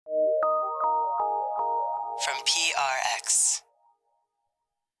from PRX.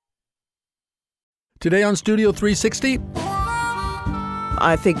 Today on Studio 360...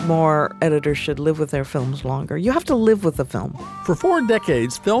 I think more editors should live with their films longer. You have to live with the film. For 4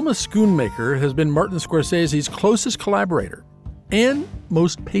 decades, Thelma Schoonmaker has been Martin Scorsese's closest collaborator and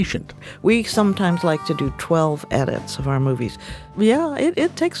most patient. We sometimes like to do 12 edits of our movies. Yeah,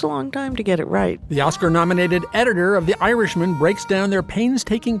 it takes a long time to get it right. The Oscar-nominated editor of The Irishman breaks down their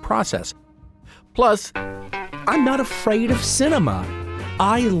painstaking process. Plus, I'm not afraid of cinema.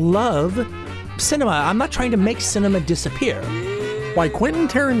 I love cinema. I'm not trying to make cinema disappear. why Quentin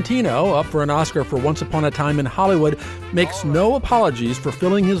Tarantino, up for an Oscar for Once Upon a Time in Hollywood, makes no apologies for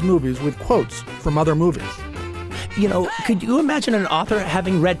filling his movies with quotes from other movies. You know, could you imagine an author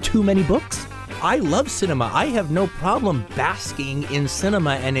having read too many books? I love cinema. I have no problem basking in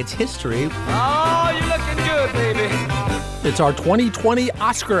cinema and its history. Oh, you're looking good, baby. It's our 2020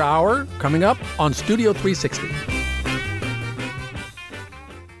 Oscar Hour coming up on Studio 360.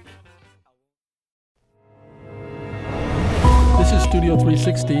 This is Studio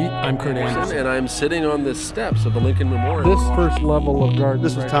 360. I'm Kurt Anderson. And I'm sitting on the steps of the Lincoln Memorial. This first level of garden.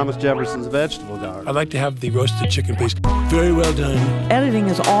 This was Thomas Jefferson's vegetable garden. I'd like to have the roasted chicken, please. Very well done. Editing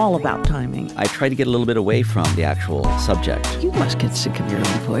is all about timing. I try to get a little bit away from the actual subject. You must get sick of your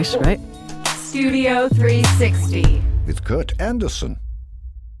own voice, right? Studio 360. With Kurt Anderson.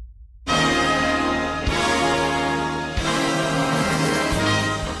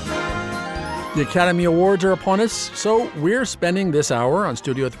 The Academy Awards are upon us, so we're spending this hour on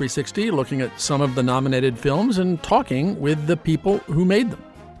Studio 360 looking at some of the nominated films and talking with the people who made them,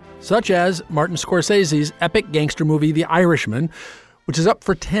 such as Martin Scorsese's epic gangster movie, The Irishman, which is up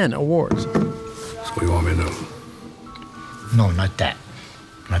for 10 awards. That's what you want me to do? No, not that.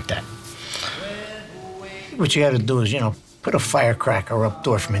 Not that. What you gotta do is, put a firecracker up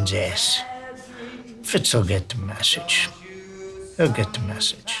Dorfman's ass. Fitz will get the message. He'll get the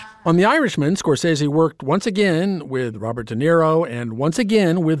message. On The Irishman, Scorsese worked once again with Robert De Niro and once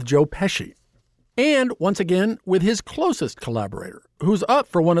again with Joe Pesci. And once again with his closest collaborator, who's up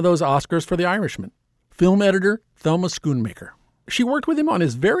for one of those Oscars for The Irishman, film editor Thelma Schoonmaker. She worked with him on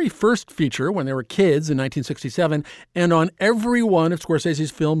his very first feature when they were kids in 1967 and on every one of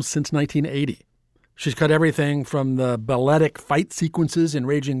Scorsese's films since 1980. She's cut everything from the balletic fight sequences in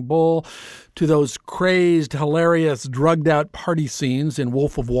Raging Bull to those crazed, hilarious, drugged-out party scenes in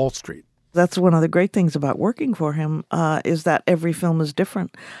Wolf of Wall Street. That's one of the great things about working for him, is that every film is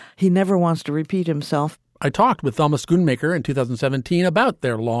different. He never wants to repeat himself. I talked with Thelma Schoonmaker in 2017 about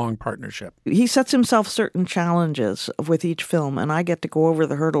their long partnership. He sets himself certain challenges with each film, and I get to go over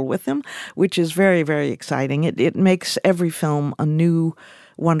the hurdle with him, which is very, very exciting. It makes every film a new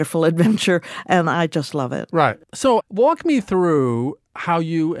wonderful adventure, and I just love it. Right. So walk me through how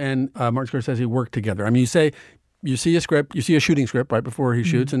you and Martin Scorsese work together. I mean, you say you see a script, you see a shooting script right before he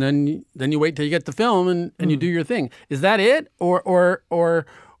shoots, and then you wait till you get the film and you do your thing. Is that it? Or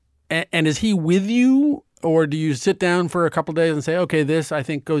is he with you? Or do you sit down for a couple of days and say, okay, this I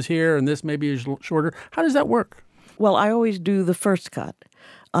think goes here and this maybe is shorter? How does that work? Well, I always do the first cut.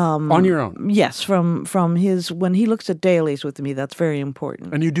 On your own? Yes, from his, when he looks at dailies with me, that's very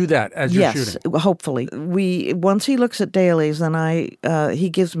important. And you do that as you're shooting? Yes, hopefully. Once he looks at dailies, then he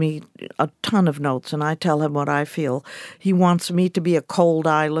gives me a ton of notes, and I tell him what I feel. He wants me to be a cold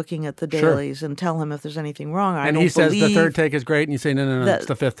eye looking at the dailies and tell him if there's anything wrong. And he says the third take is great, and you say, no, it's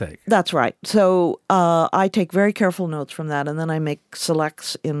the fifth take. That's right. So I take very careful notes from that, and then I make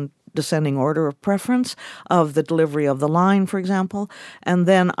selects in descending order of preference of the delivery of the line, for example. And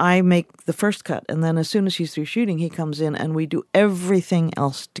then I make the first cut. And then as soon as he's through shooting, he comes in and we do everything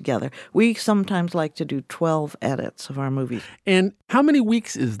else together. We sometimes like to do 12 edits of our movies. And how many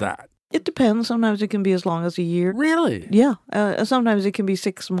weeks is that? It depends. Sometimes it can be as long as a year. Really? Yeah. Sometimes it can be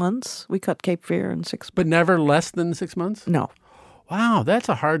 6 months. We cut Cape Fear in 6 months. But never less than 6 months? No. Wow, that's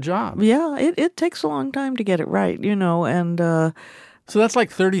a hard job. Yeah, it takes a long time to get it right, and... So that's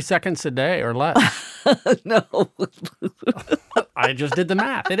like 30 seconds a day or less. No. I just did the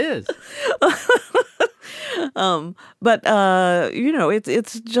math. It is.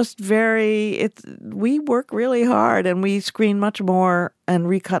 It's just we work really hard and we screen much more and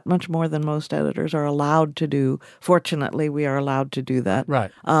recut much more than most editors are allowed to do. Fortunately, we are allowed to do that.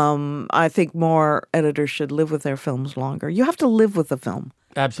 Right. I think more editors should live with their films longer. You have to live with the film.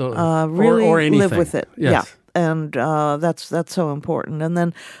 Absolutely. Really or anything. Live with it. Yes. Yeah. And that's so important. And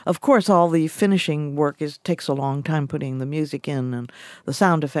then, of course, all the finishing work takes a long time, putting the music in and the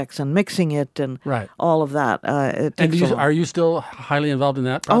sound effects and mixing it and all of that. Are you still highly involved in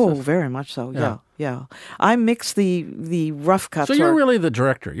that process? Oh, very much so. Yeah. Yeah. I mix the rough cuts. So you're really the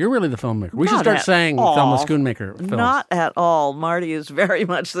director. You're really the filmmaker. We should start saying Thelma Schoonmaker films. Not at all. Marty is very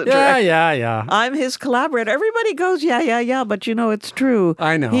much the director. Yeah. I'm his collaborator. Everybody goes, yeah, but it's true.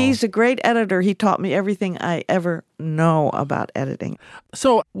 I know. He's a great editor. He taught me everything I ever know about editing.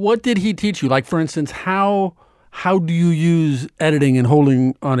 So what did he teach you? Like, for instance, how do you use editing and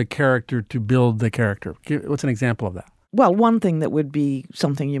holding on a character to build the character? What's an example of that? Well, one thing that would be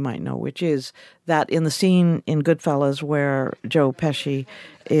something you might know, which is that in the scene in Goodfellas where Joe Pesci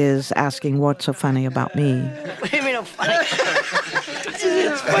is asking, what's so funny about me? What do you mean I'm funny?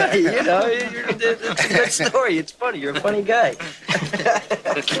 It's funny, it's a good story. It's funny. You're a funny guy.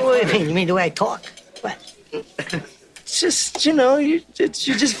 What do you mean? You mean the way I talk? What? It's just,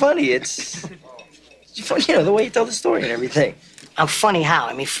 you're just funny. It's funny, the way you tell the story and everything. I'm funny how?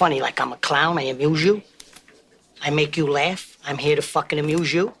 I mean, funny like I'm a clown. I amuse you. I make you laugh. I'm here to fucking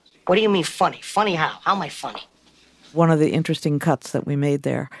amuse you. What do you mean funny? Funny how? How am I funny? One of the interesting cuts that we made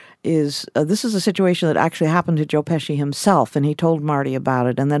there is this is a situation that actually happened to Joe Pesci himself, and he told Marty about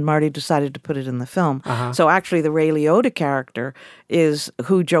it, and then Marty decided to put it in the film. So actually the Ray Liotta character is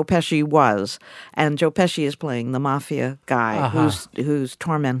who Joe Pesci was, and Joe Pesci is playing the mafia guy who's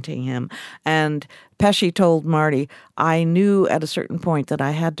tormenting him. And Pesci told Marty, I knew at a certain point that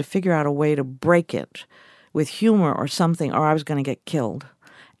I had to figure out a way to break it with humor or something, or I was going to get killed.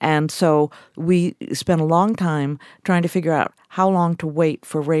 And so we spent a long time trying to figure out how long to wait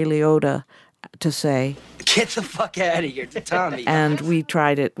for Ray Liotta to say, get the fuck out of here, Tommy. And we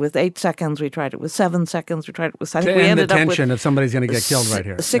tried it with 8 seconds, we tried it with 7 seconds, we tried it with, I think we ended the up tension with if somebody's going to get killed right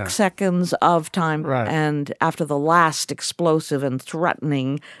here. 6 seconds of time. Right. And after the last explosive and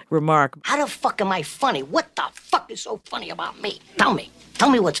threatening remark, how the fuck am I funny? What the fuck is so funny about me? Tell me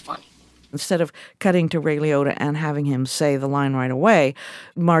what's funny. Instead of cutting to Ray Liotta and having him say the line right away,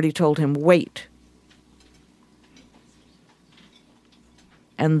 Marty told him, wait.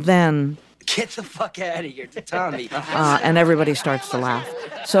 And then... get the fuck out of here, Tommy. And everybody starts to laugh.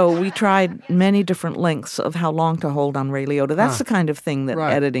 So we tried many different lengths of how long to hold on Ray Liotta. That's the kind of thing that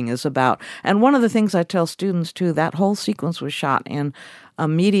editing is about. And one of the things I tell students, too, that whole sequence was shot in a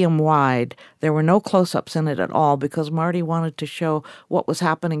medium wide. There were no close-ups in it at all because Marty wanted to show what was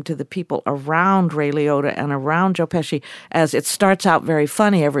happening to the people around Ray Liotta and around Joe Pesci. As it starts out very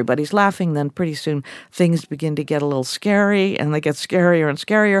funny, everybody's laughing, then pretty soon things begin to get a little scary, and they get scarier and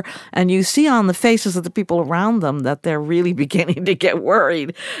scarier, and you see on the faces of the people around them that they're really beginning to get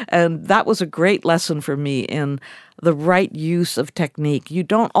worried. And that was a great lesson for me in the right use of technique. You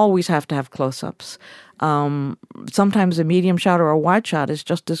don't always have to have close-ups. Sometimes a medium shot or a wide shot is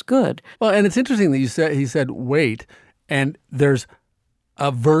just as good. Well, and it's interesting that he said wait, and there's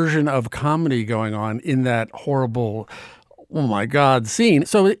a version of comedy going on in that horrible, oh my God, scene.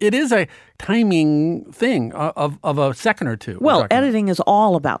 So it is a timing thing of a second or two. Well, editing is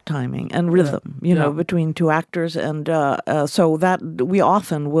all about timing and rhythm, between two actors. And so that we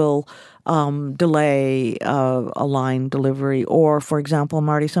often will delay a line delivery. Or, for example,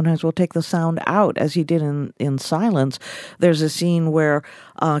 Marty sometimes will take the sound out, as he did in Silence. There's a scene where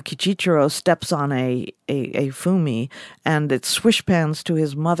Kichichiro steps on a fumi, and it swish pans to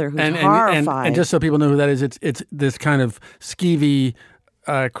his mother, who's horrified. And just so people know who that is, it's this kind of skeevy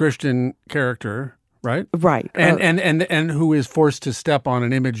Christian character, right? Right. And who is forced to step on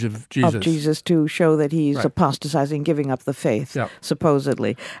an image of Jesus. Of Jesus to show that he's apostatizing, giving up the faith,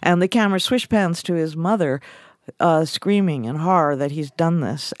 supposedly. And the camera swish pans to his mother, screaming in horror that he's done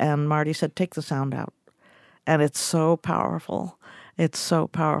this. And Marty said, take the sound out. And it's so powerful. It's so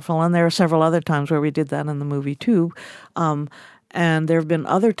powerful. And there are several other times where we did that in the movie, too. And there have been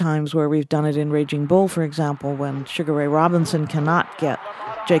other times where we've done it in Raging Bull, for example, when Sugar Ray Robinson cannot get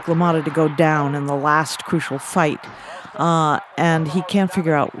Jake LaMotta to go down in the last crucial fight. And he can't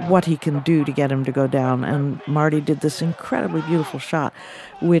figure out what he can do to get him to go down. And Marty did this incredibly beautiful shot,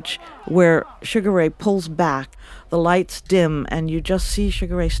 where Sugar Ray pulls back, the lights dim, and you just see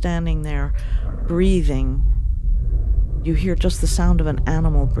Sugar Ray standing there breathing. You hear just the sound of an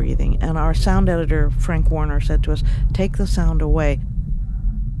animal breathing. And our sound editor, Frank Warner, said to us, take the sound away.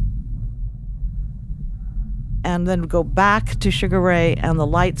 And then go back to Sugar Ray, and the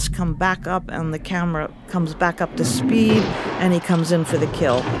lights come back up, and the camera comes back up to speed, and he comes in for the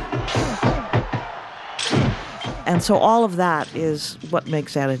kill. And so all of that is what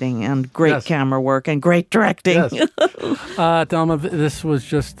makes editing and great camera work and great directing. Yes. Thelma, this was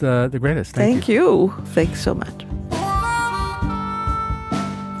just the greatest. Thank you. Thanks so much.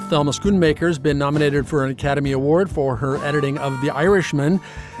 Thelma Schoonmaker's been nominated for an Academy Award for her editing of The Irishman.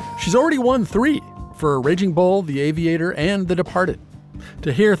 She's already won 3 for Raging Bull, The Aviator, and The Departed.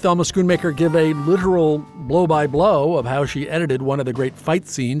 To hear Thelma Schoonmaker give a literal blow-by-blow of how she edited one of the great fight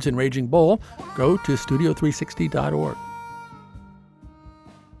scenes in Raging Bull, go to studio360.org.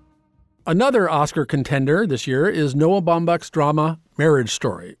 Another Oscar contender this year is Noah Baumbach's drama Marriage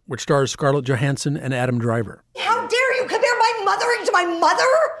Story, which stars Scarlett Johansson and Adam Driver. How dare you compare my mothering to my mother?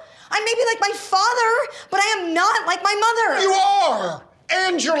 I may be like my father, but I am not like my mother. You are!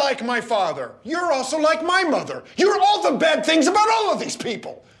 And you're like my father. You're also like my mother. You're all the bad things about all of these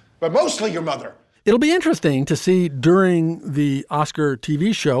people, but mostly your mother. It'll be interesting to see during the Oscar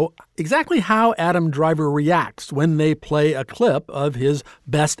TV show exactly how Adam Driver reacts when they play a clip of his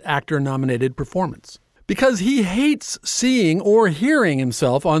Best Actor-nominated performance. Because he hates seeing or hearing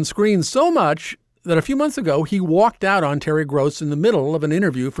himself on screen so much that a few months ago he walked out on Terry Gross in the middle of an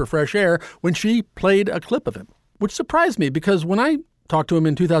interview for Fresh Air when she played a clip of him, which surprised me because when I talked to him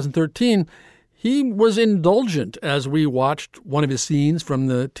in 2013, he was indulgent as we watched one of his scenes from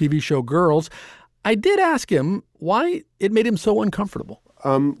the TV show Girls. I did ask him why it made him so uncomfortable.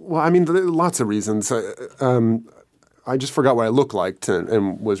 Well, I mean, lots of reasons. I just forgot what I looked like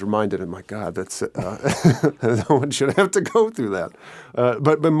and was reminded, oh my God, that's no one should have to go through that.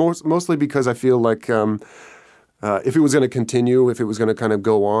 But mostly because I feel like if it was going to continue, if it was going to kind of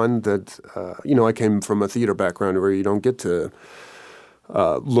go on, that, I came from a theater background where you don't get to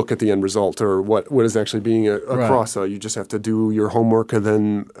look at the end result or what is actually being across. Right. You just have to do your homework and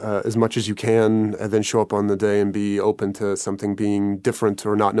then as much as you can and then show up on the day and be open to something being different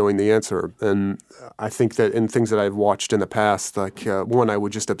or not knowing the answer. And I think that in things that I've watched in the past, like one, I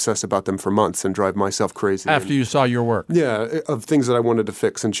would just obsess about them for months and drive myself crazy. After you saw your work? Yeah, of things that I wanted to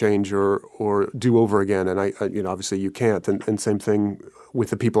fix and change or do over again. And I obviously you can't. And same thing with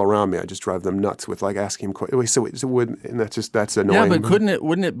the people around me. I just drive them nuts with like asking them questions. And that's annoying. Yeah, but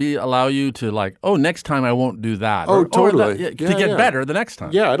wouldn't it allow you to like, next time I won't do that? Oh, totally. To get better the next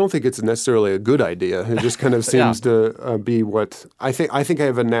time. Yeah, I don't think it's necessarily a good idea. It just kind of seems to be what I think. I think I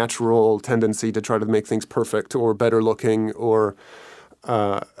have a natural tendency to try to make things perfect or better looking or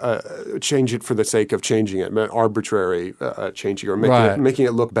change it for the sake of changing it, arbitrary changing or making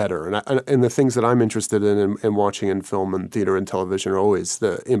it look better. And the things that I'm interested in watching in film and theater and television are always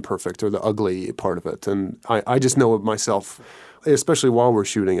the imperfect or the ugly part of it. And I just know of myself, especially while we're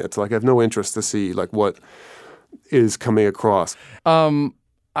shooting it, like I have no interest to see like what is coming across. On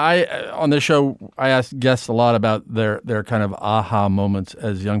this show, I ask guests a lot about their kind of aha moments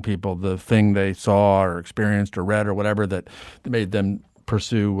as young people, the thing they saw or experienced or read or whatever that made them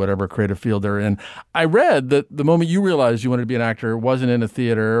pursue whatever creative field they're in. I read that the moment you realized you wanted to be an actor wasn't in a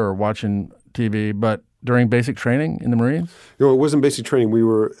theater or watching TV, but during basic training in the Marines? No, it wasn't basic training.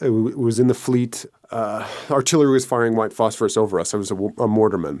 It was in the fleet. Artillery was firing white phosphorus over us. I was a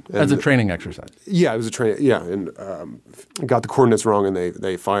mortarman. As a training exercise? Yeah, it was a training. Yeah, and got the coordinates wrong, and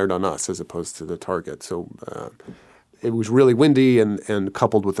they fired on us as opposed to the target. So it was really windy, and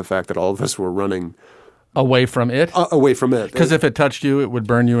coupled with the fact that all of us were running away from it. Away from it, because if it touched you, it would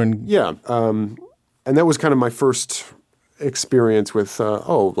burn you. And and that was kind of my first experience with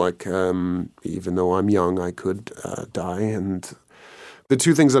even though I'm young, I could die. And the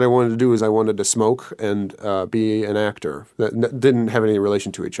two things that I wanted to do is I wanted to smoke and be an actor. That didn't have any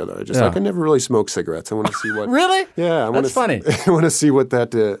relation to each other. I never really smoked cigarettes. I want to see what. Really? Yeah, that's funny. I want to see what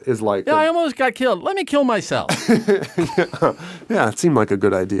that is like. Yeah, I almost got killed. Let me kill myself. Yeah, it seemed like a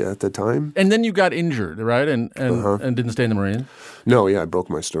good idea at the time. And then you got injured, right? And didn't stay in the Marines? No, yeah, I broke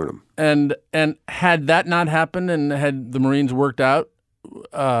my sternum. And had that not happened and had the Marines worked out,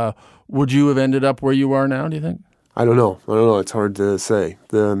 would you have ended up where you are now, do you think? I don't know. It's hard to say.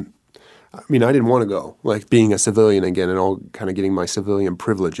 I didn't want to go. Like being a civilian again and all kind of getting my civilian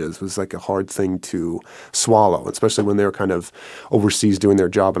privileges was like a hard thing to swallow, especially when they were kind of overseas doing their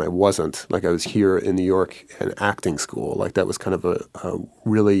job and I wasn't. Like I was here in New York in acting school. Like that was kind of a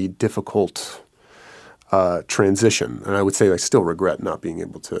really difficult transition. And I would say I still regret not being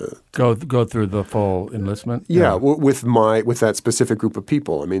able to go through the full enlistment. Yeah, with that specific group of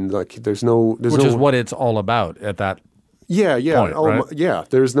people. I mean, like there's which is what it's all about at that. Yeah. Point, right? Yeah.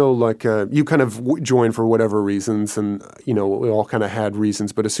 There's no like you kind of join for whatever reasons, and we all kind of had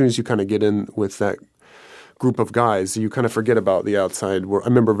reasons. But as soon as you kind of get in with that group of guys, you kind of forget about the outside. I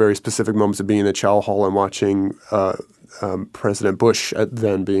remember very specific moments of being in the chow hall and watching President Bush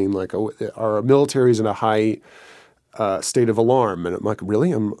then being like, our military is in a high state of alarm. And I'm like,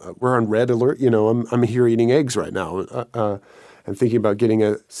 really? We're on red alert? I'm here eating eggs right now. And thinking about getting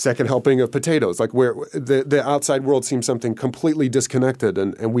a second helping of potatoes, like where the outside world seems something completely disconnected.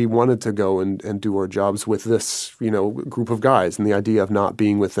 And we wanted to go and do our jobs with this, group of guys. And the idea of not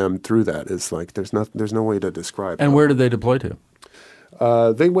being with them through that is like, there's no way to describe. And where did they deploy to?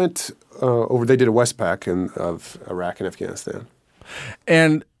 They went over. They did a Westpac of Iraq and Afghanistan.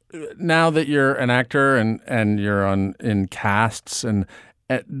 And now that you're an actor and you're in casts, and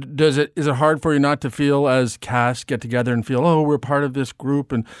is it hard for you not to feel as casts get together and feel, oh, we're part of this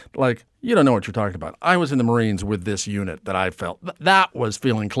group, and like you don't know what you're talking about. I was in the Marines with this unit that I felt that was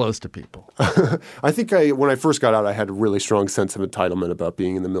feeling close to people. I think when I first got out, I had a really strong sense of entitlement about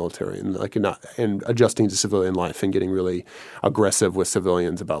being in the military and adjusting to civilian life and getting really aggressive with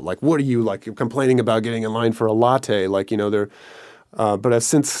civilians about like, what are you like complaining about getting in line for a latte? Like, they're. But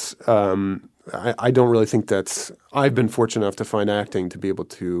since I don't really think I've been fortunate enough to find acting to be able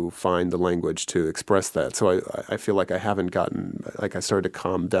to find the language to express that. So I feel like I haven't gotten, like I started to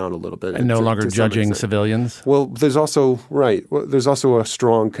calm down a little bit. And no longer judging civilians? Well, there's also a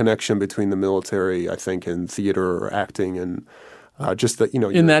strong connection between the military, I think, and theater or acting and just that,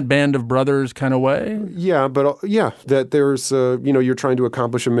 in that band of brothers kind of way? Yeah, but that there's, you're trying to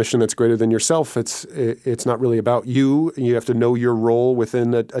accomplish a mission that's greater than yourself. It's not really about you. You have to know your role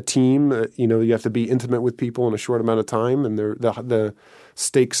within a team. You have to be intimate with people in a short amount of time, and the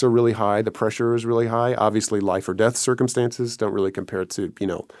stakes are really high. The pressure is really high. Obviously, life or death circumstances don't really compare to,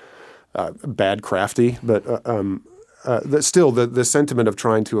 bad crafty, but still, the sentiment of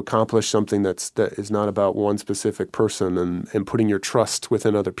trying to accomplish something that is not about one specific person and putting your trust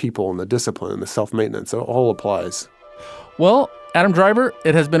within other people and the discipline and the self-maintenance, it all applies. Well, Adam Driver,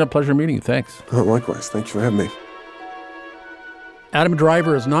 it has been a pleasure meeting you. Thanks. Oh, likewise. Thanks for having me. Adam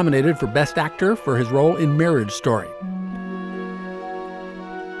Driver is nominated for Best Actor for his role in Marriage Story.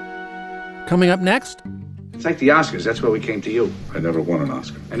 Coming up next... It's like the Oscars. That's why we came to you. I never won an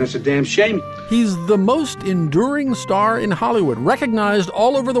Oscar. And that's a damn shame. He's the most enduring star in Hollywood, recognized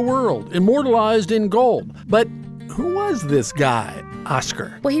all over the world, immortalized in gold. But who was this guy,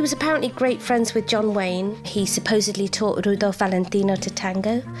 Oscar? Well, he was apparently great friends with John Wayne. He supposedly taught Rudolph Valentino to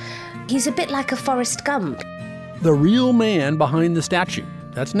tango. He's a bit like a Forrest Gump. The real man behind the statue.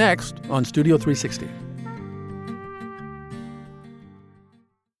 That's next on Studio 360.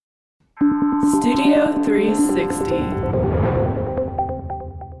 Studio 360.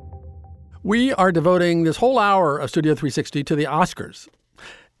 We are devoting this whole hour of Studio 360 to the Oscars.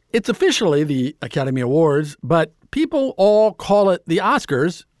 It's officially the Academy Awards, but people all call it the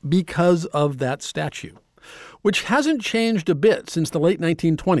Oscars because of that statue, which hasn't changed a bit since the late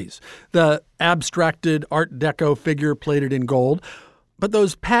 1920s, the abstracted Art Deco figure plated in gold. But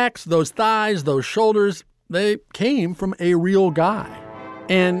those pecs, those thighs, those shoulders, they came from a real guy.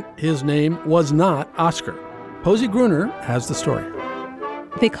 And his name was not Oscar. Posey Gruner has the story.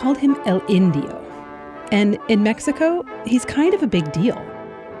 They called him El Indio. And in Mexico, he's kind of a big deal.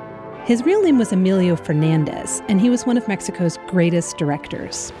 His real name was Emilio Fernandez, and he was one of Mexico's greatest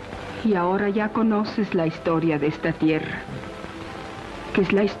directors. Y ahora ya conoces la historia de esta tierra, que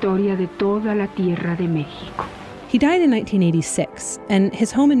es la historia de toda la tierra de México. He died in 1986, and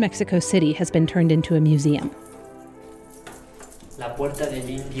his home in Mexico City has been turned into a museum. La Puerta del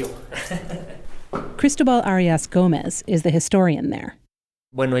Indio. Cristobal Arias Gomez is the historian there.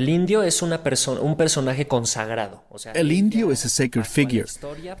 Bueno, el indio es un personaje consagrado. El Indio is a sacred figure.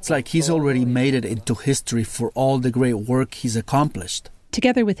 It's like he's already made it into history for all the great work he's accomplished.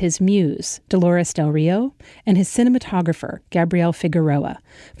 Together with his muse, Dolores Del Rio, and his cinematographer, Gabriel Figueroa,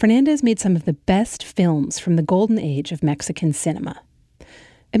 Fernandez made some of the best films from the golden age of Mexican cinema.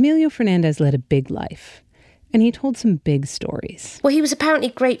 Emilio Fernandez led a big life. And he told some big stories. Well, he was apparently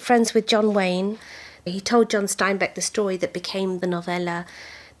great friends with John Wayne. He told John Steinbeck the story that became the novella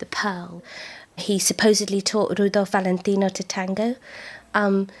The Pearl. He supposedly taught Rudolph Valentino to tango.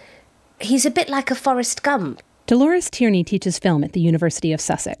 He's a bit like a Forrest Gump. Dolores Tierney teaches film at the University of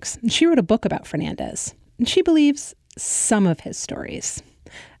Sussex. She wrote a book about Fernandez. And she believes some of his stories.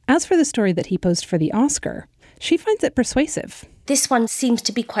 As for the story that he posed for the Oscar, she finds it persuasive. This one seems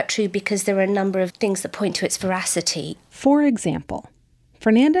to be quite true because there are a number of things that point to its veracity. For example,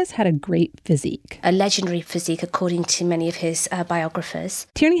 Fernandez had a great physique. A legendary physique, according to many of his biographers.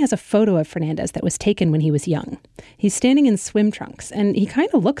 Tierney has a photo of Fernandez that was taken when he was young. He's standing in swim trunks, and he kind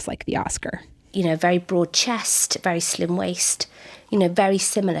of looks like the Oscar. Very broad chest, very slim waist, very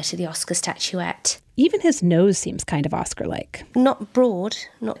similar to the Oscar statuette. Even his nose seems kind of Oscar-like. Not broad,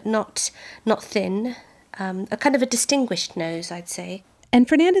 not thin. A kind of a distinguished nose, I'd say. And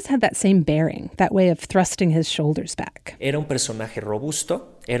Fernandez had that same bearing, that way of thrusting his shoulders back. Era un personaje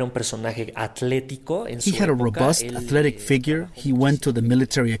robusto, era un personaje atlético. He had a robust, athletic figure. He went to the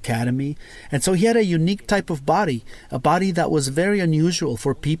military academy. And so he had a unique type of body, a body that was very unusual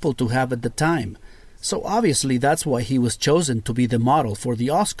for people to have at the time. So obviously that's why he was chosen to be the model for the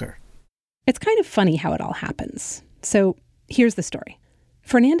Oscar. It's kind of funny how it all happens. So here's the story.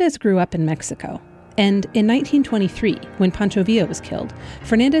 Fernandez grew up in Mexico, and in 1923, when Pancho Villa was killed,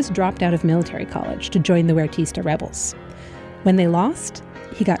 Fernandez dropped out of military college to join the Huertista rebels. When they lost,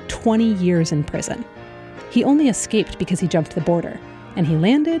 he got 20 years in prison. He only escaped because he jumped the border, and he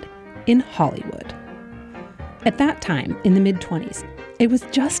landed in Hollywood. At that time, in the mid-20s, it was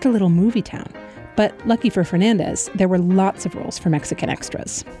just a little movie town. But lucky for Fernandez, there were lots of roles for Mexican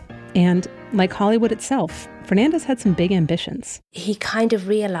extras. And like Hollywood itself, Fernandez had some big ambitions. He kind of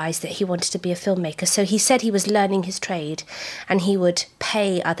realized that he wanted to be a filmmaker, so he said he was learning his trade and he would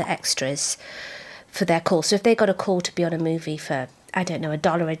pay other extras for their call. So if they got a call to be on a movie for, I don't know,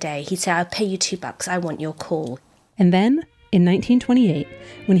 $1 a day, he'd say, I'll pay you $2, I want your call. And then, in 1928,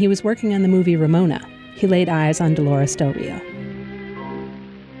 when he was working on the movie Ramona, he laid eyes on Dolores Del Rio.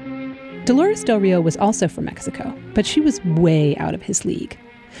 Dolores Del Rio was also from Mexico, but she was way out of his league.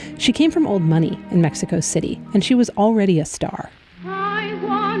 She came from old money in Mexico City, and she was already a star.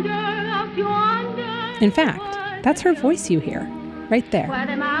 In fact, that's her voice you hear, right there.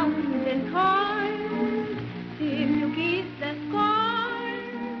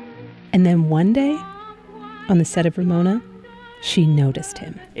 And then one day, on the set of Ramona, she noticed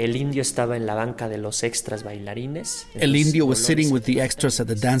him. El Indio estaba en la banca de los extras bailarines. El Indio was sitting with the extras at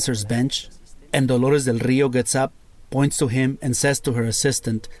the dancer's bench, and Dolores Del Rio gets up, points to him, and says to her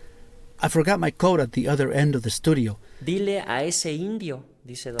assistant, I forgot my coat at the other end of the studio. Dile a ese indio,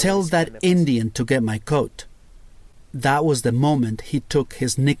 dice Dolores. Tell that Indian to get my coat. That was the moment he took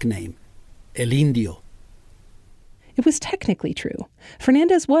his nickname, El Indio. It was technically true.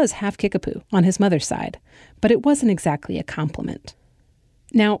 Fernandez was half Kickapoo on his mother's side, but it wasn't exactly a compliment.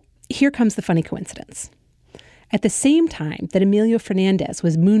 Now, here comes the funny coincidence. At the same time that Emilio Fernandez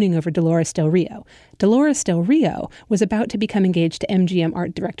was mooning over Dolores Del Rio was about to become engaged to MGM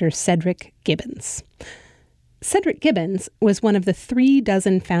art director Cedric Gibbons. Cedric Gibbons was one of the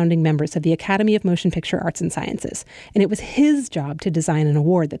 36 founding members of the Academy of Motion Picture Arts and Sciences, and it was his job to design an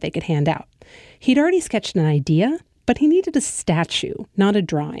award that they could hand out. He'd already sketched an idea, but he needed a statue, not a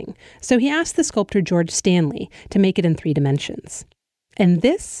drawing, so he asked the sculptor George Stanley to make it in 3 dimensions. And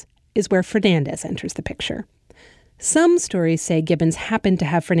this is where Fernandez enters the picture. Some stories say Gibbons happened to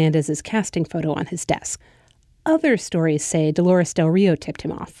have Fernandez's casting photo on his desk. Other stories say Dolores Del Rio tipped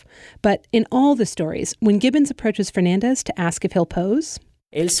him off. But in all the stories, when Gibbons approaches Fernandez to ask if he'll pose,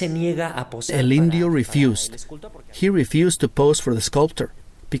 El Indio refused. He refused to pose for the sculptor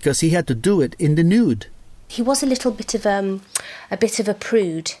because he had to do it in the nude. He was a little bit of a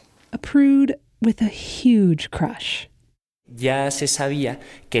prude. A prude with a huge crush. Ya se sabía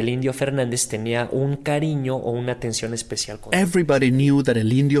que el Indio Fernández tenía un cariño o una atención especial con Everybody knew that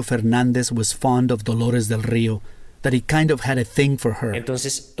El Indio Fernández was fond of Dolores Del Rio, that he kind of had a thing for her.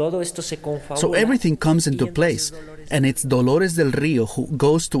 Entonces, todo esto se confabula. So everything comes into place, and it's Dolores Del Rio who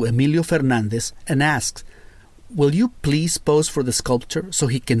goes to Emilio Fernández and asks, will you please pose for the sculptor so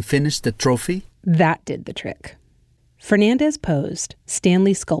he can finish the trophy? That did the trick. Fernandez posed,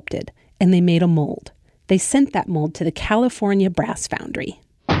 Stanley sculpted, and they made a mold. They sent that mold to the California Brass Foundry.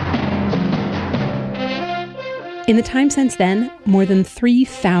 In the time since then, more than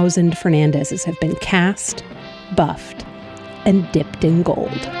 3,000 Fernandezes have been cast, buffed, and dipped in gold.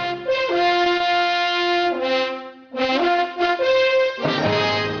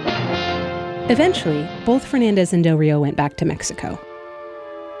 Eventually, both Fernandez and Del Rio went back to Mexico.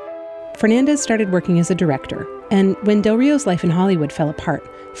 Fernandez started working as a director, and when Del Rio's life in Hollywood fell apart,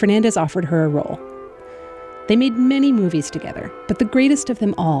 Fernandez offered her a role. They made many movies together, but the greatest of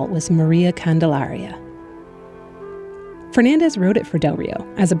them all was Maria Candelaria. Fernandez wrote it for Del Rio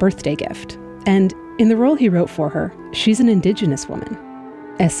as a birthday gift, and in the role he wrote for her, she's an indigenous woman,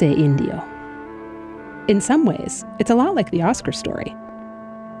 ese indio. In some ways, it's a lot like the Oscar story.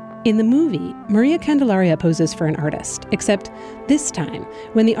 In the movie, Maria Candelaria poses for an artist, except this time,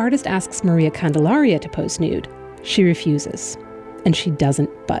 when the artist asks Maria Candelaria to pose nude, she refuses, and she doesn't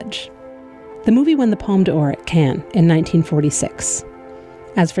budge. The movie won the Palme d'Or at Cannes in 1946.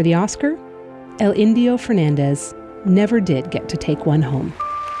 As for the Oscar, El Indio Fernandez never did get to take one home.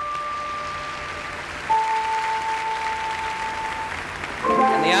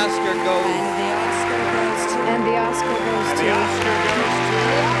 And the Oscar goes. And the Oscar goes to. And the Oscar goes to. The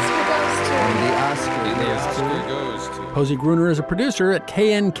Oscar goes to. And the Oscar goes to. Posey Gruner is a producer at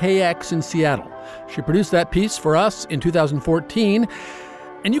KNKX in Seattle. She produced that piece for us in 2014.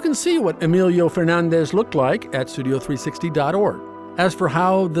 And you can see what Emilio Fernandez looked like at studio360.org. As for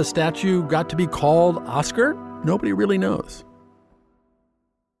how the statue got to be called Oscar, nobody really knows.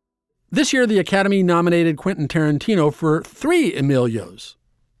 This year, the Academy nominated Quentin Tarantino for 3 Emilios.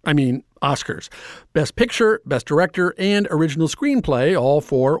 I mean, Oscars. Best Picture, Best Director, and Original Screenplay, all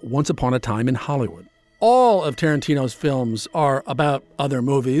for Once Upon a Time in Hollywood. All of Tarantino's films are about other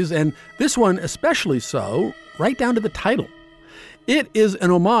movies, and this one especially so, right down to the title. It is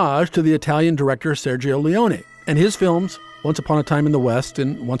an homage to the Italian director Sergio Leone and his films Once Upon a Time in the West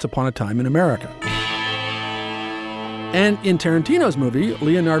and Once Upon a Time in America. And in Tarantino's movie,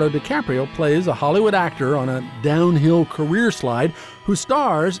 Leonardo DiCaprio plays a Hollywood actor on a downhill career slide who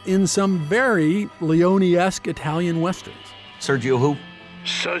stars in some very Leone-esque Italian westerns. Sergio who?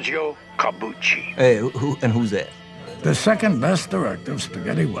 Sergio Corbucci. Hey, who's that? The second best director of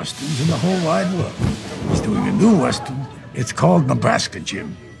spaghetti westerns in the whole wide world. He's doing a new western. It's called Nebraska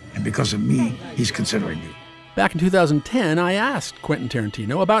Jim. And because of me, he's considering you. Back in 2010, I asked Quentin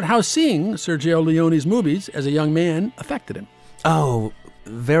Tarantino about how seeing Sergio Leone's movies as a young man affected him. Oh,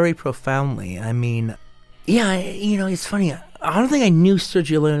 very profoundly. I mean, yeah, it's funny. I don't think I knew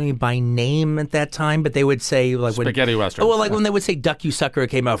Sergio Leone by name at that time, but they would say like spaghetti westerns. When they would say "Duck You Sucker"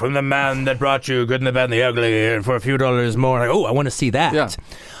 came out from the man that brought you Good and the Bad and the Ugly, and for a few dollars more. Like, I want to see that. Yeah.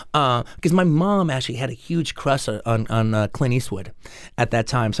 Because my mom actually had a huge crush on Clint Eastwood at that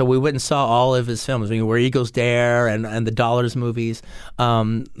time, so we went and saw all of his films. I mean, Where Eagles Dare and the Dollars movies.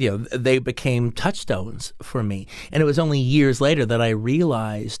 They became touchstones for me, and it was only years later that I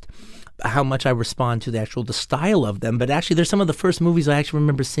realized how much I respond to the style of them. But actually, they're some of the first movies I actually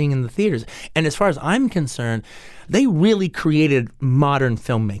remember seeing in the theaters. And as far as I'm concerned, they really created modern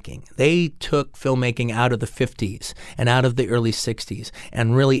filmmaking. They took filmmaking out of the 50s and out of the early 60s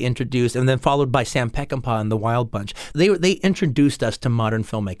and really introduced, and then followed by Sam Peckinpah and the Wild Bunch. They introduced us to modern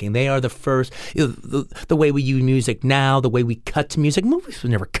filmmaking. They are the first, the way we use music now, the way we cut to music. Movies were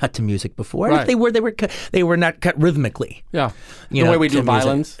never cut to music before. Right. And if they were not cut rhythmically. Yeah. The way we do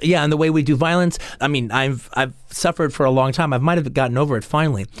violence. Yeah, and the way we do violence. I mean, I've suffered for a long time. I might have gotten over it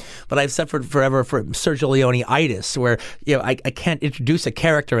finally, but I've suffered forever from Sergio Leone-itis, where I can't introduce a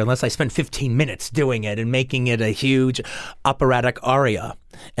character unless I spend 15 minutes doing it and making it a huge operatic aria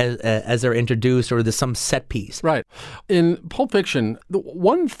as they're introduced, or there's some set piece. Right. In Pulp Fiction, the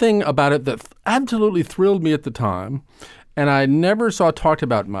one thing about it that absolutely thrilled me at the time, and I never saw talked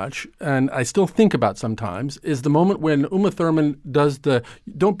about much, and I still think about sometimes, is the moment when Uma Thurman does the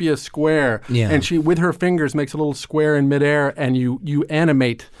 "Don't be a square," and she, with her fingers, makes a little square in midair, and you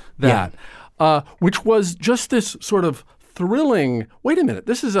animate that, which was just this sort of thrilling, wait a minute,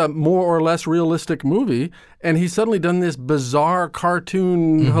 this is a more or less realistic movie, and he's suddenly done this bizarre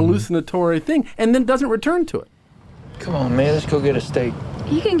cartoon hallucinatory thing, and then doesn't return to it. Come on, man, let's go get a steak.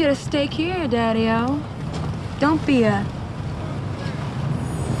 You can get a steak here, Daddy-O. Don't be a...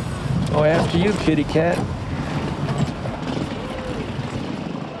 Oh, after you, kitty cat.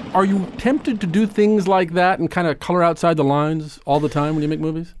 Are you tempted to do things like that and kind of color outside the lines all the time when you make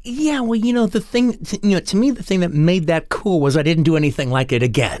movies? Yeah, well, the thing, to me, the thing that made that cool was I didn't do anything like it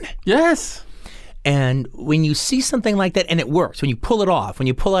again. Yes. And when you see something like that and it works, when you pull it off, when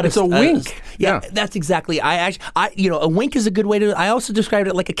you pull out it's a wink. Yeah, that's exactly. A wink is a good way to. I also described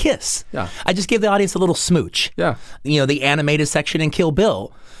it like a kiss. Yeah. I just gave the audience a little smooch. Yeah. The animated section in Kill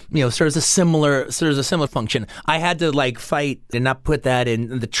Bill, serves a similar function. I had to fight and not put that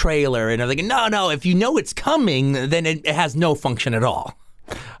in the trailer, and I'm thinking, no, if you know it's coming, then it has no function at all.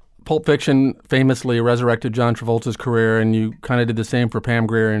 Pulp Fiction famously resurrected John Travolta's career, and you kind of did the same for Pam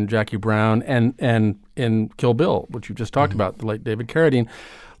Grier and Jackie Brown, and in Kill Bill, which you just talked about, the late David Carradine.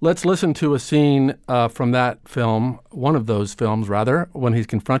 Let's listen to a scene from that film, one of those films, rather, when he's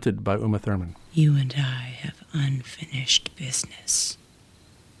confronted by Uma Thurman. You and I have unfinished business.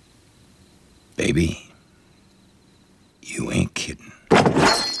 Baby, you ain't kidding.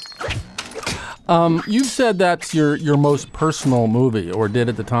 You've said that's your most personal movie, or did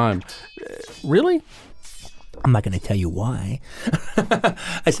at the time. Really? I'm not going to tell you why.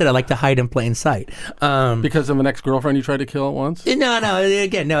 I said I like to hide in plain sight. Because of an ex-girlfriend you tried to kill at once? No.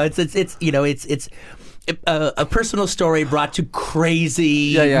 Again, no. It's a personal story brought to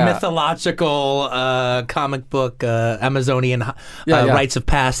crazy mythological comic book Amazonian rites of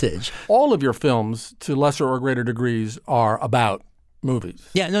passage. All of your films, to lesser or greater degrees, are about movies.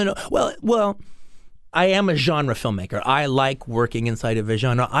 Yeah. No. Well. I am a genre filmmaker. I like working inside of a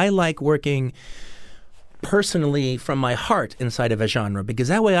genre. I like working personally from my heart inside of a genre, because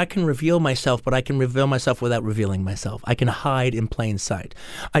that way I can reveal myself, but I can reveal myself without revealing myself. I can hide in plain sight.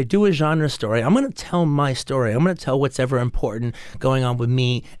 I do a genre story. I'm going to tell my story. I'm going to tell what's ever important going on with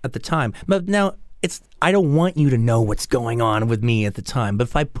me at the time. But now, I don't want you to know what's going on with me at the time. But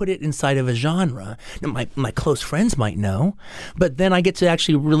if I put it inside of a genre, my close friends might know, but then I get to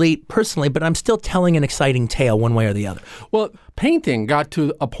actually relate personally, but I'm still telling an exciting tale one way or the other. Well, painting got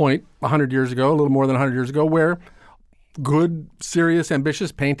to a point 100 years ago, a little more than 100 years ago, where good, serious,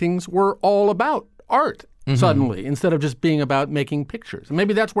 ambitious paintings were all about art. Suddenly, instead of just being about making pictures. And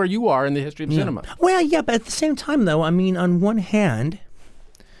maybe that's where you are in the history of cinema. Well, yeah, but at the same time, though, I mean, on one hand,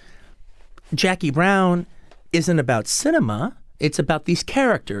 Jackie Brown isn't about cinema. It's about these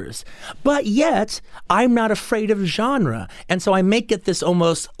characters. But yet, I'm not afraid of genre. And so I make it this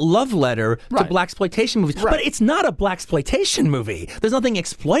almost love letter to blaxploitation movies. Right. But it's not a blaxploitation movie. There's nothing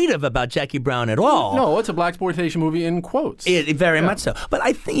exploitive about Jackie Brown at all. No, it's a blaxploitation movie in quotes. It very much so. But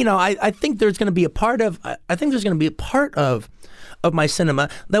I think there's going to be a part of my cinema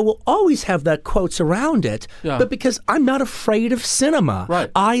that will always have that quotes around it. Yeah. But because I'm not afraid of cinema.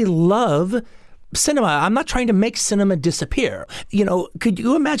 Right. I love cinema. I'm not trying to make cinema disappear. Could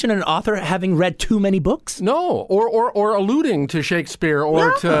you imagine an author having read too many books? No, or alluding to Shakespeare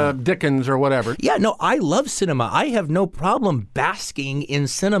or to Dickens or whatever. Yeah, no, I love cinema. I have no problem basking in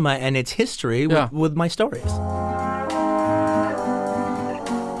cinema and its history with my stories.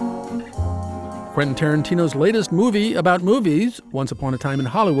 Quentin Tarantino's latest movie about movies, Once Upon a Time in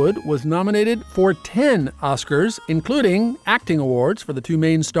Hollywood, was nominated for 10 Oscars, including acting awards for the two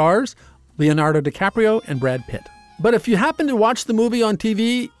main stars, Leonardo DiCaprio and Brad Pitt. But if you happen to watch the movie on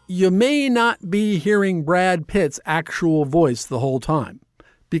TV, you may not be hearing Brad Pitt's actual voice the whole time,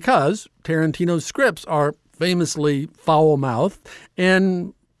 because Tarantino's scripts are famously foul-mouthed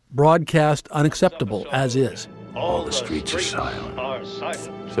and broadcast unacceptable as is. All the streets are silent.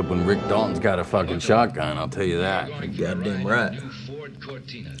 Except when Rick Dalton's got a fucking shotgun, I'll tell you that. You're goddamn right.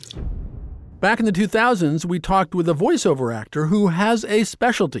 Back in the 2000s, we talked with a voiceover actor who has a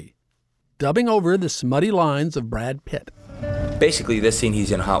specialty: dubbing over the smutty lines of Brad Pitt. Basically, this scene,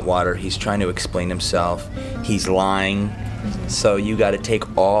 he's in hot water. He's trying to explain himself. He's lying. So you got to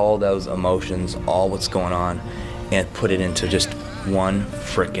take all those emotions, all what's going on, and put it into just one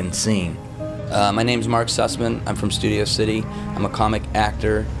frickin' scene. My name's Mark Sussman. I'm from Studio City. I'm a comic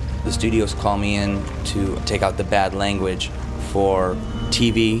actor. The studios call me in to take out the bad language for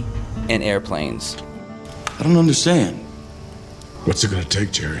TV and airplanes. I don't understand. What's it gonna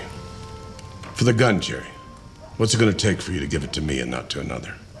take, Jerry? For the gun, Jerry. What's it gonna take for you to give it to me and not to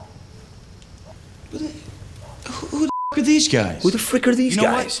another? Who the f*** are these guys? Who the frick are these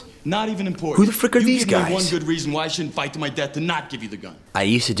guys? What? Not even important. Who the frick are these You give guys? me one good reason why I shouldn't fight to my death to not give you the gun. I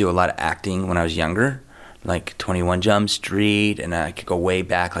used to do a lot of acting when I was younger, like 21 Jump Street, and I could go way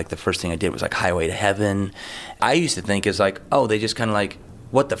back. Like the first thing I did was like Highway to Heaven. I used to think it's like, oh, they just kind of like,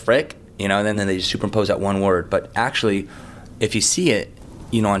 what the frick? And then they just superimpose that one word. But actually, if you see it,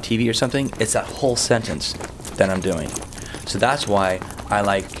 on TV or something, it's that whole sentence that I'm doing. So that's why I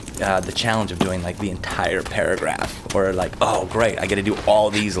like the challenge of doing like the entire paragraph, or like, oh great, I get to do all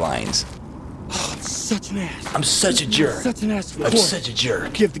these lines. Oh, I'm such an ass. I'm such a jerk. Such an ass. I'm such a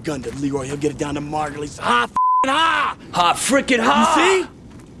jerk. Give the gun to Leroy. He'll get it down to Margulies. Ha, f***ing ha! Ha, frickin' ha! You see?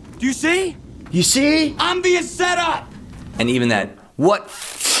 Do you see? You see? I'm being set up. And even that, what?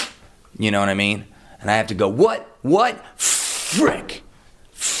 You know what I mean? And I have to go, what? Frick.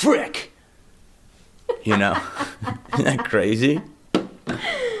 Isn't that crazy?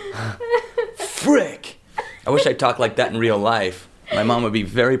 Frick. I wish I talked like that in real life. My mom would be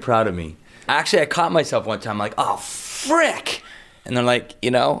very proud of me. Actually, I caught myself one time like, oh, frick. And they're like,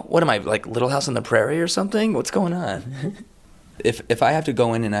 what am I, like Little House on the Prairie or something? What's going on? If I have to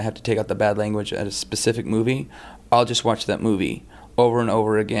go in and I have to take out the bad language at a specific movie, I'll just watch that movie over and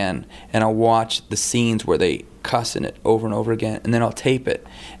over again. And I'll watch the scenes where they cuss in it over and over again. And then I'll tape it.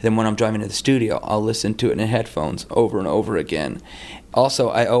 And then when I'm driving to the studio, I'll listen to it in headphones over and over again. Also,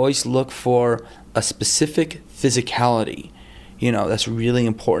 I always look for a specific physicality. That's really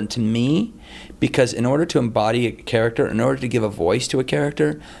important to me, because in order to embody a character, in order to give a voice to a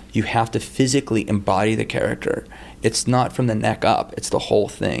character, you have to physically embody the character. It's not from the neck up, it's the whole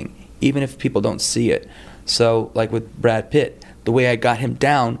thing, even if people don't see it. So, like with Brad Pitt, the way I got him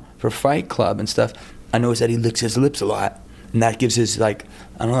down for Fight Club and stuff, I noticed that he licks his lips a lot, and that gives his, I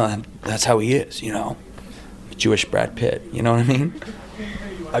don't know, that's how he is, Jewish Brad Pitt, you know what I mean?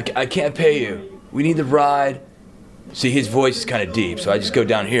 I can't pay you. We need the ride. See, his voice is kind of deep, so I just go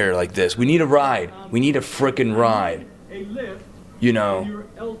down here like this. We need a ride. We need a frickin' ride.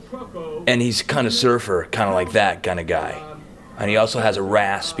 And he's kind of surfer, kind of like that kind of guy. And he also has a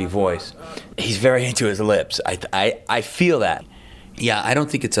raspy voice. He's very into his lips. I feel that. Yeah, I don't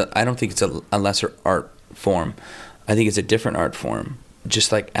think it's a lesser art form. I think it's a different art form.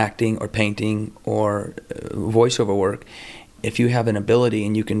 just like acting or painting or voiceover work, if you have an ability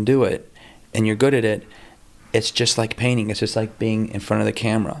and you can do it and you're good at it, it's just like painting. It's just like being in front of the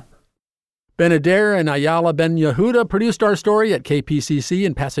camera. Ben Adair and Ayala Ben Yehuda produced our story at KPCC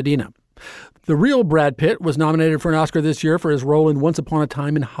in Pasadena. The real Brad Pitt was nominated for an Oscar this year for his role in Once Upon a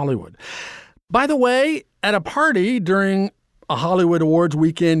Time in Hollywood. By the way, at a party during a Hollywood Awards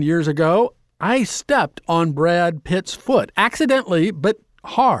weekend years ago, I stepped on Brad Pitt's foot, accidentally, but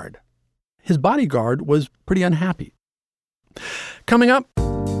hard. His bodyguard was pretty unhappy. Coming up,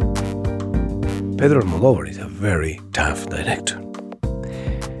 Pedro Almodóvar is a very tough director.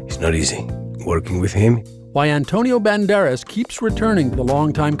 It's not easy working with him. Why Antonio Banderas keeps returning to the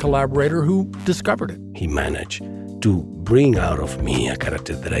longtime collaborator who discovered it. He managed to bring out of me a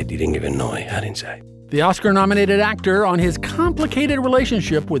character that I didn't even know I had inside. The Oscar-nominated actor on his complicated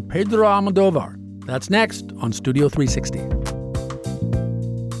relationship with Pedro Almodóvar. That's next on Studio 360.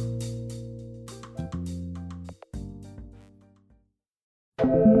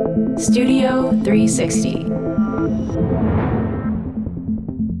 Studio 360.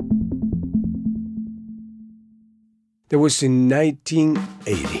 That was in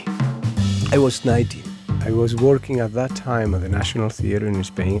 1980. I was 19. I was working at that time at the National Theatre in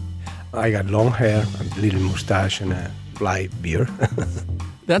Spain. I got long hair, a little mustache, and a light beard.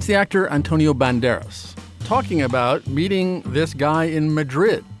 That's the actor Antonio Banderas talking about meeting this guy in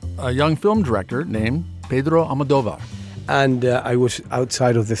Madrid, a young film director named Pedro Almodóvar. And I was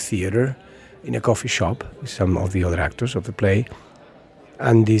outside of the theater in a coffee shop with some of the other actors of the play.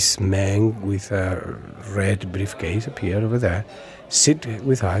 And this man with a red briefcase appeared over there, sit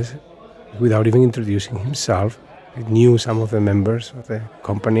with us without even introducing himself. He knew some of the members of the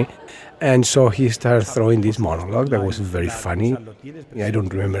company. And so he started throwing this monologue that was very funny. I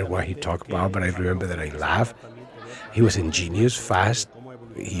don't remember what he talked about, but I remember that I laughed. He was ingenious, fast.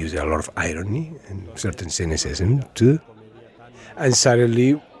 He used a lot of irony and certain cynicism too. And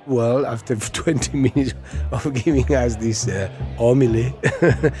suddenly, well, after 20 minutes of giving us this homily,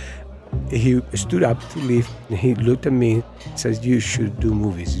 he stood up to leave. He looked at me and says, "You should do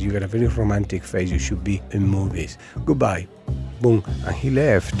movies. You got a very romantic face. You should be in movies. Goodbye." Boom. And he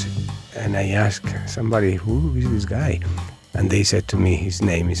left. And I asked somebody, "Who is this guy?" And they said to me, "His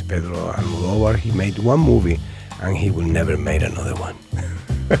name is Pedro Almodóvar. He made one movie and he will never make another one."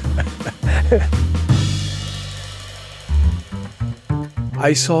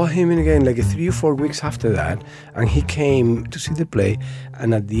 I saw him again like 3 or 4 weeks after that, and he came to see the play,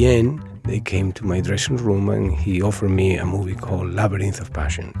 and at the end, they came to my dressing room and he offered me a movie called Labyrinth of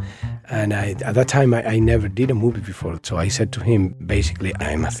Passion. And at that time, I never did a movie before, so I said to him, basically,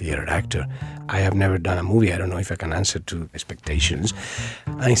 I'm a theater actor. I have never done a movie. I don't know if I can answer to expectations.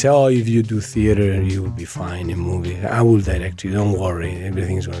 And he said, "Oh, if you do theater, you will be fine in movies. I will direct you. Don't worry.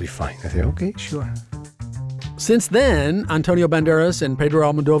 Everything's going to be fine." I said, "Okay, sure." Since then, Antonio Banderas and Pedro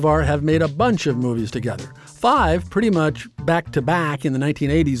Almodóvar have made a bunch of movies together. 5 pretty much back-to-back in the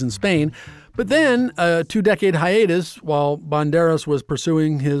 1980s in Spain, but then a 2-decade hiatus while Banderas was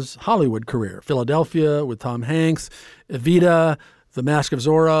pursuing his Hollywood career. Philadelphia with Tom Hanks, Evita, The Mask of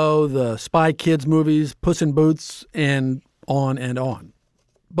Zorro, the Spy Kids movies, Puss in Boots, and on and on.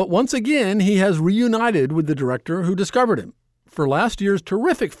 But once again, he has reunited with the director who discovered him for last year's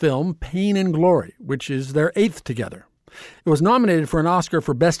terrific film, Pain and Glory, which is their 8th together. It was nominated for an Oscar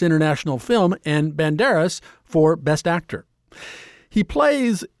for Best International Film and Banderas for Best Actor. He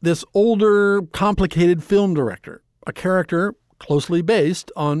plays this older, complicated film director, a character closely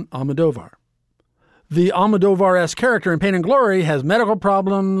based on Almodóvar. The Almodóvar-esque character in Pain and Glory has medical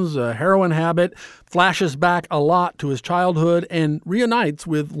problems, a heroin habit, flashes back a lot to his childhood, and reunites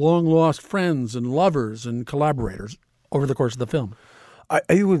with long-lost friends and lovers and collaborators over the course of the film.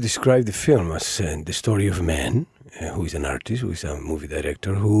 I would describe the film as the story of a man who is an artist, who is a movie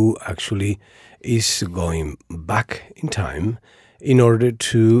director, who actually is going back in time in order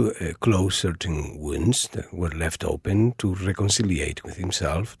to close certain wounds that were left open, to reconciliate with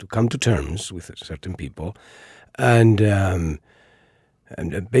himself, to come to terms with certain people. And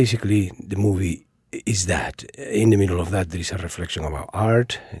basically the movie is that. In the middle of that, there is a reflection about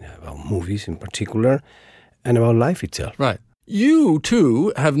art, about movies in particular, and about life itself. Right. You,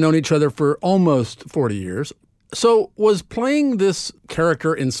 too, have known each other for almost 40 years. So was playing this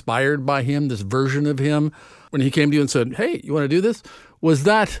character inspired by him, this version of him, when he came to you and said, "Hey, you want to do this?" Was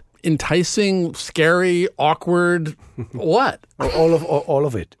that enticing, scary, awkward? What? All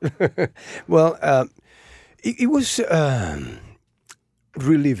of it. Well, it was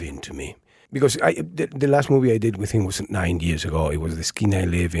relieving to me, Because the last movie I did with him was 9 years ago. It was The Skin I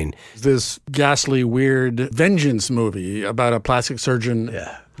Live In. This ghastly, weird vengeance movie about a plastic surgeon.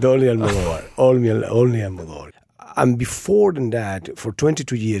 Yeah, only Almodóvar. only Almodóvar. And before than that, for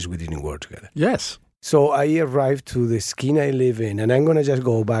 22 years, we didn't work together. Yes. So I arrived to The Skin I Live In, and I'm going to just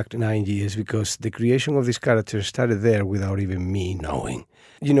go back to 9 years because the creation of this character started there without even me knowing.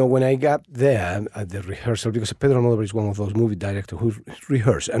 You know, when I got there at the rehearsal, because Pedro Almodóvar is one of those movie directors who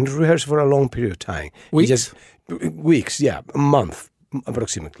rehearse for a long period of time. Weeks? Weeks, yeah, a month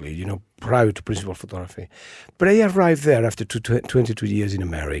approximately, you know, prior to principal photography. But I arrived there after 22 years in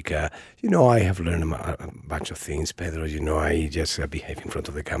America. You know, I have learned a bunch of things, Pedro. You know, I just behave in front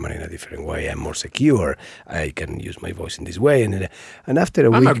of the camera in a different way. I'm more secure. I can use my voice in this way. And after a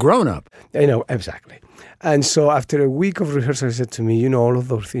week... I'm a grown-up. I know, exactly. And so after a week of rehearsal, he said to me, you know, all of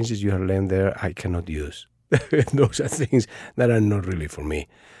those things that you have learned there, I cannot use. Those are things that are not really for me.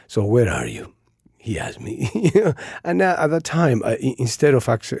 So where are you? He asked me. And at that time, instead of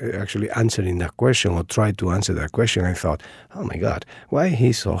actually answering that question or try to answer that question, I thought, oh my God, why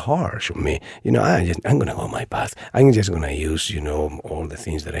he's so harsh on me? You know, I'm going to go my path. I'm just going to use, you know, all the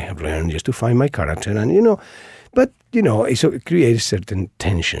things that I have learned just to find my character. And, you know, but, you know, it created certain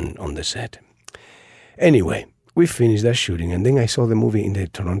tension on the set. Anyway, we finished that shooting, and then I saw the movie in the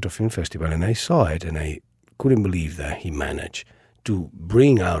Toronto Film Festival, and I saw it, and I couldn't believe that he managed to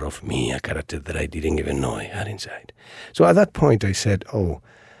bring out of me a character that I didn't even know I had inside. So at that point, I said, oh,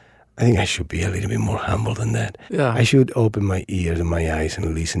 I think I should be a little bit more humble than that. Yeah. I should open my ears and my eyes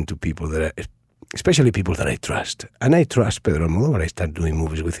and listen to people especially people that I trust. And I trust Pedro Almodóvar. I started doing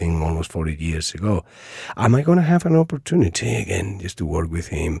movies with him almost 40 years ago. Am I going to have an opportunity again just to work with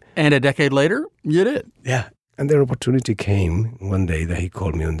him? And a decade later, you did. Yeah. And the opportunity came one day that he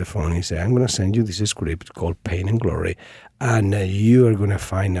called me on the phone. He said, I'm going to send you this script called Pain and Glory, and you are going to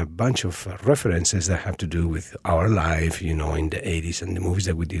find a bunch of references that have to do with our life, you know, in the 80s and the movies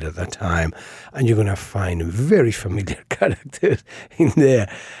that we did at that time. And you're going to find very familiar characters in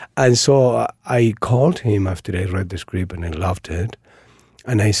there. And so I called him after I read the script, and I loved it.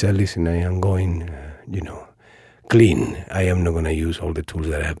 And I said, listen, I am going, you know, clean. I am not going to use all the tools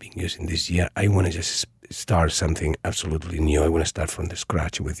that I've been using this year. I want to just start something absolutely new. I want to start from the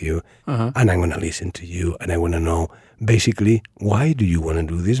scratch with you, and I'm going to listen to you, and I want to know, basically, why do you want to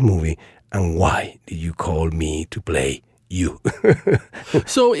do this movie, and why did you call me to play you?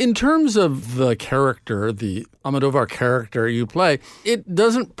 So in terms of the character, the Almodóvar character you play, it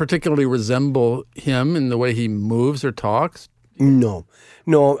doesn't particularly resemble him in the way he moves or talks? No,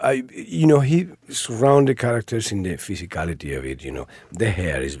 he surrounded characters in the physicality of it. You know, the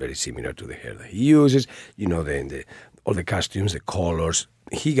hair is very similar to the hair that he uses. You know, all the costumes, the colors.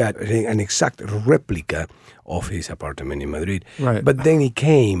 He got an exact replica of his apartment in Madrid. Right. But then he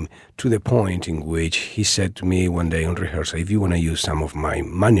came to the point in which he said to me one day on rehearsal, if you want to use some of my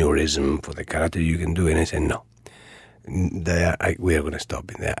mannerism for the character, you can do it. And I said, no. We are going to stop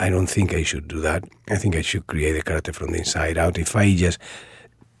in there. I don't think I should do that. I think I should create a character from the inside out. If I just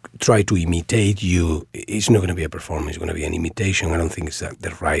try to imitate you, it's not going to be a performance. It's going to be an imitation. I don't think it's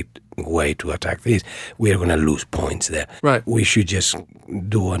the right way to attack this. We are going to lose points there. Right. We should just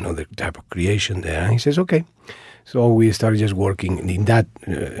do another type of creation there. And he says, okay. So we started just working in that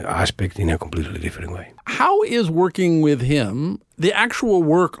aspect in a completely different way. How is working with him, the actual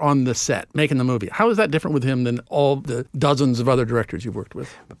work on the set, making the movie, how is that different with him than all the dozens of other directors you've worked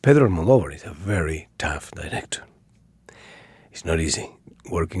with? Pedro Almodóvar is a very tough director. It's not easy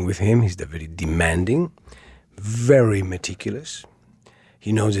working with him. He's very demanding, very meticulous.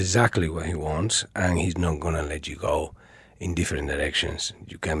 He knows exactly what he wants, and he's not going to let you go in different directions.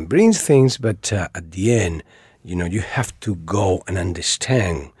 You can bring things, but at the end, you know, you have to go and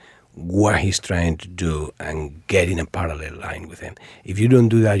understand what he's trying to do and get in a parallel line with him. If you don't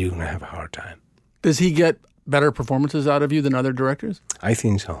do that, you're going to have a hard time. Does he get better performances out of you than other directors? I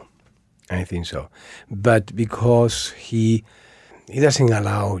think so. But because he doesn't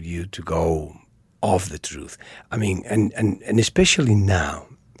allow you to go off the truth. I mean, and especially now,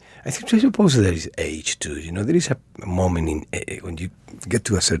 I suppose there is age too. You know, there is a moment when you get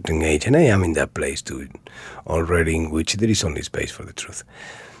to a certain age, and I am in that place too already, in which there is only space for the truth.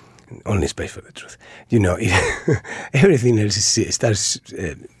 Only space for the truth. You know, everything else starts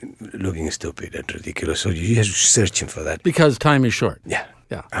looking stupid and ridiculous. So you're just searching for that. Because time is short. Yeah,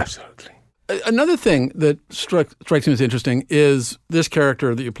 absolutely. Another thing that strikes me as interesting is this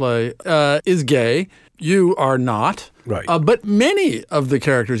character that you play is gay. You are not. Right. But many of the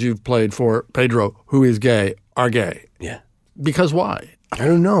characters you've played for Pedro, who is gay, are gay. Yeah. Because why? I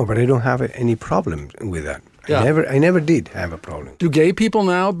don't know, but I don't have any problem with that. Yeah. I never did have a problem. Do gay people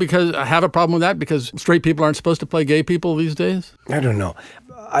now have a problem with that because straight people aren't supposed to play gay people these days? I don't know.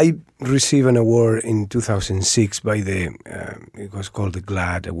 I received an award in 2006 by it was called the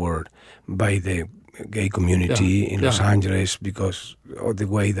GLAAD Award, by the gay community in Los Angeles because of the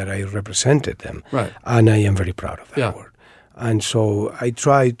way that I represented them. Right. And I am very proud of that award. And so I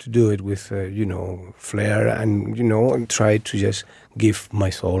tried to do it with, flair and, and try to just give my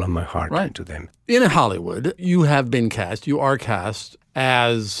soul and my heart to them. In Hollywood, you are cast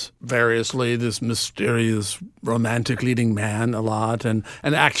as variously this mysterious romantic leading man a lot, and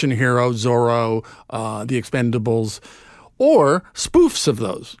an action hero, Zorro, The Expendables, or spoofs of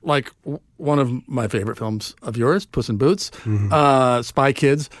those, like one of my favorite films of yours, Puss in Boots, Spy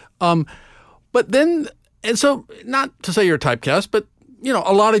Kids. But then, and so not to say you're typecast, but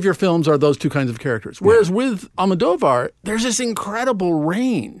a lot of your films are those two kinds of characters. Whereas with Almodovar, there's this incredible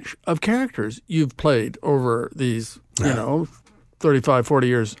range of characters you've played over these, 35, 40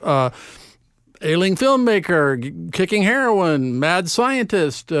 years. Ailing filmmaker, kicking heroin, mad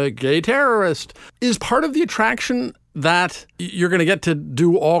scientist, gay terrorist. Is part of the attraction that you're going to get to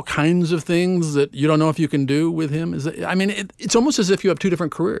do all kinds of things that you don't know if you can do with him? It's almost as if you have two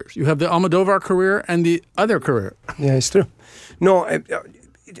different careers. You have the Almodovar career and the other career. Yeah, it's true. No, I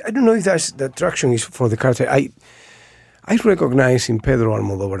don't know if the attraction is for the character. I recognize in Pedro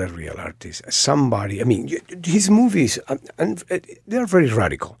Almodovar a real artist, somebody. His movies, and they are very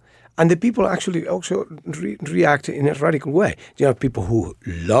radical. And the people actually also react in a radical way. You have people who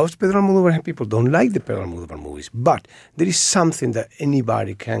love Pedro Almodovar and people don't like the Pedro Almodovar movies. But there is something that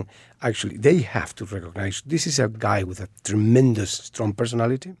anybody can actually, they have to recognize. This is a guy with a tremendous, strong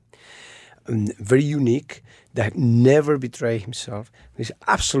personality, very unique, that never betrays himself. He's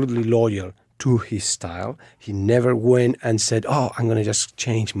absolutely loyal to his style. He never went and said, I'm going to just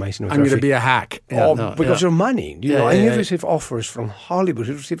change my cinematography. I'm going to be a hack. Because of money. I never received offers from Hollywood.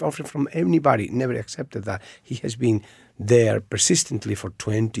 He received offers from anybody. Never accepted that. He has been there persistently for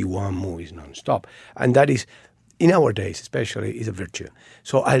 21 movies nonstop. And that is, in our days especially, is a virtue.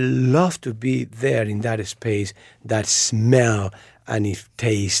 So I love to be there in that space that smell and it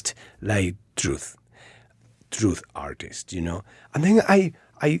taste like truth artist, And then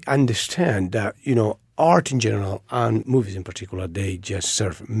I understand that, art in general and movies in particular, they just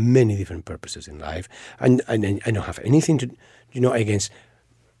serve many different purposes in life. And I don't have anything to, against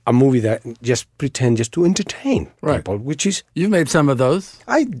a movie that just pretends just to entertain people, which is... You've made some of those.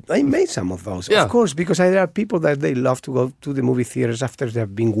 I made some of those, of course, because there are people that they love to go to the movie theaters after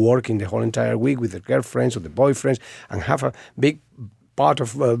they've been working the whole entire week with their girlfriends or their boyfriends and have a big pot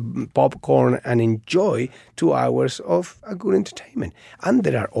of popcorn and enjoy 2 hours of a good entertainment. And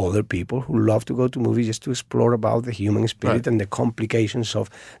there are other people who love to go to movies just to explore about the human spirit and the complications of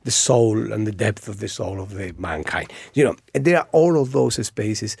the soul and the depth of the soul of the mankind. There are all of those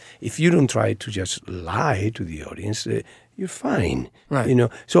spaces. If you don't try to just lie to the audience, you're fine.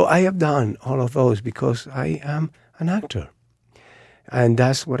 So I have done all of those because I am an actor. And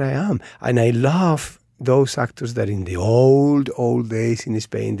that's what I am. And I love those actors that in the old days in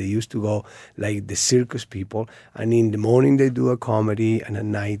Spain, they used to go like the circus people, and in the morning they do a comedy, and at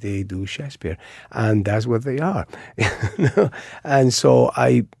night they do Shakespeare. And that's what they are. And so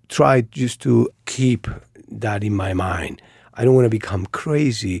I try just to keep that in my mind. I don't want to become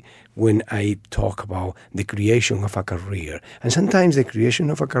crazy when I talk about the creation of a career. And sometimes the creation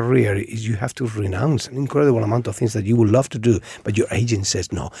of a career is you have to renounce an incredible amount of things that you would love to do, but your agent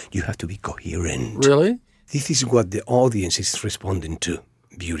says, no, you have to be coherent. Really? This is what the audience is responding to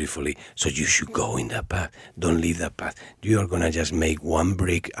beautifully. So you should go in that path. Don't leave that path. You are going to just make one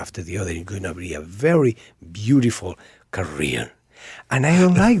break after the other. You're going to be a very beautiful career. And I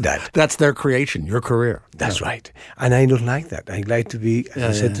don't like that. That's their creation, your career. That's right. And I don't like that. I like to be, as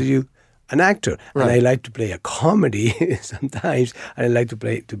I said to you, an actor. And I like to play a comedy sometimes. And I like to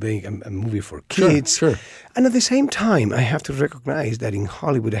play a movie for kids. Sure. And at the same time, I have to recognize that in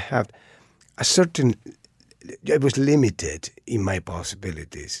Hollywood I have I was limited in my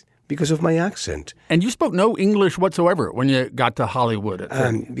possibilities because of my accent. And you spoke no English whatsoever when you got to Hollywood.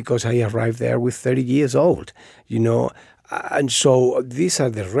 Because I arrived there with 30 years old, And so these are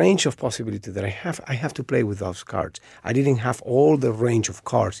the range of possibilities that I have. I have to play with those cards. I didn't have all the range of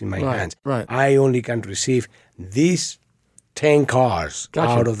cards in my hands. Right. I only can receive these 10 cards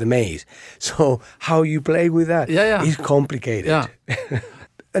out of the maze. So how you play with that is complicated. Yeah.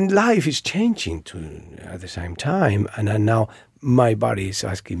 And life is changing at the same time. And now my body is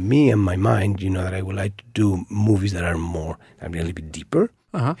asking me and my mind, that I would like to do movies that are a little bit deeper,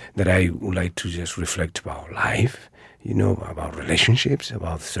 that I would like to just reflect about life, about relationships,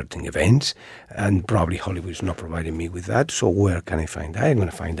 about certain events, and probably Hollywood is not providing me with that. So where can I find that? I'm going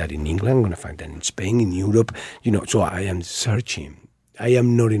to find that in England, I'm going to find that in Spain, in Europe, so I am searching. I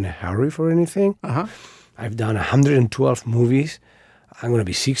am not in a hurry for anything. I've done 112 movies. I'm going to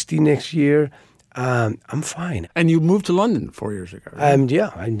be 60 next year. I'm fine. And you moved to London 4 years ago, right?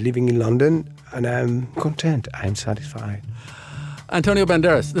 Yeah, I'm living in London, and I'm content. I'm satisfied. Antonio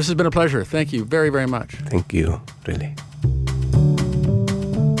Banderas, this has been a pleasure. Thank you very, very much. Thank you, really.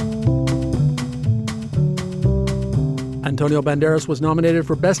 Antonio Banderas was nominated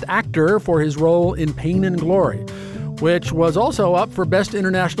for Best Actor for his role in Pain and Glory, which was also up for Best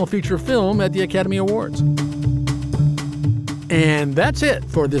International Feature Film at the Academy Awards. And that's it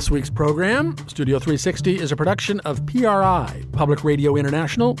for this week's program. Studio 360 is a production of PRI, Public Radio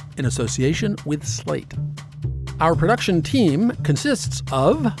International, in association with Slate. Our production team consists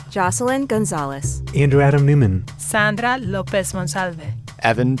of Jocelyn Gonzalez, Andrew Adam Newman, Sandra Lopez Monsalve,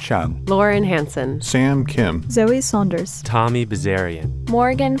 Evan Chung, Lauren Hansen, Sam Kim, Zoe Saunders, Tommy Bazarian,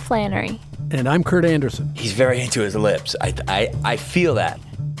 Morgan Flannery. And I'm Kurt Anderson. He's very into his lips. I feel that.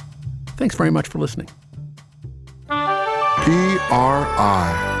 Thanks very much for listening. PRI,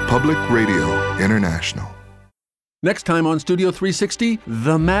 Public Radio International. Next time on Studio 360,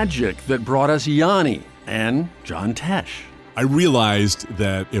 the magic that brought us Yanni and John Tesh. I realized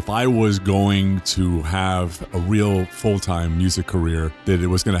that if I was going to have a real full-time music career, that it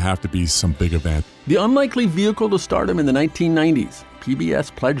was going to have to be some big event. The unlikely vehicle to stardom in the 1990s,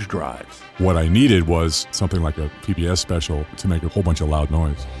 PBS pledge drives. What I needed was something like a PBS special to make a whole bunch of loud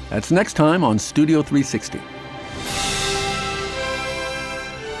noise. That's next time on Studio 360.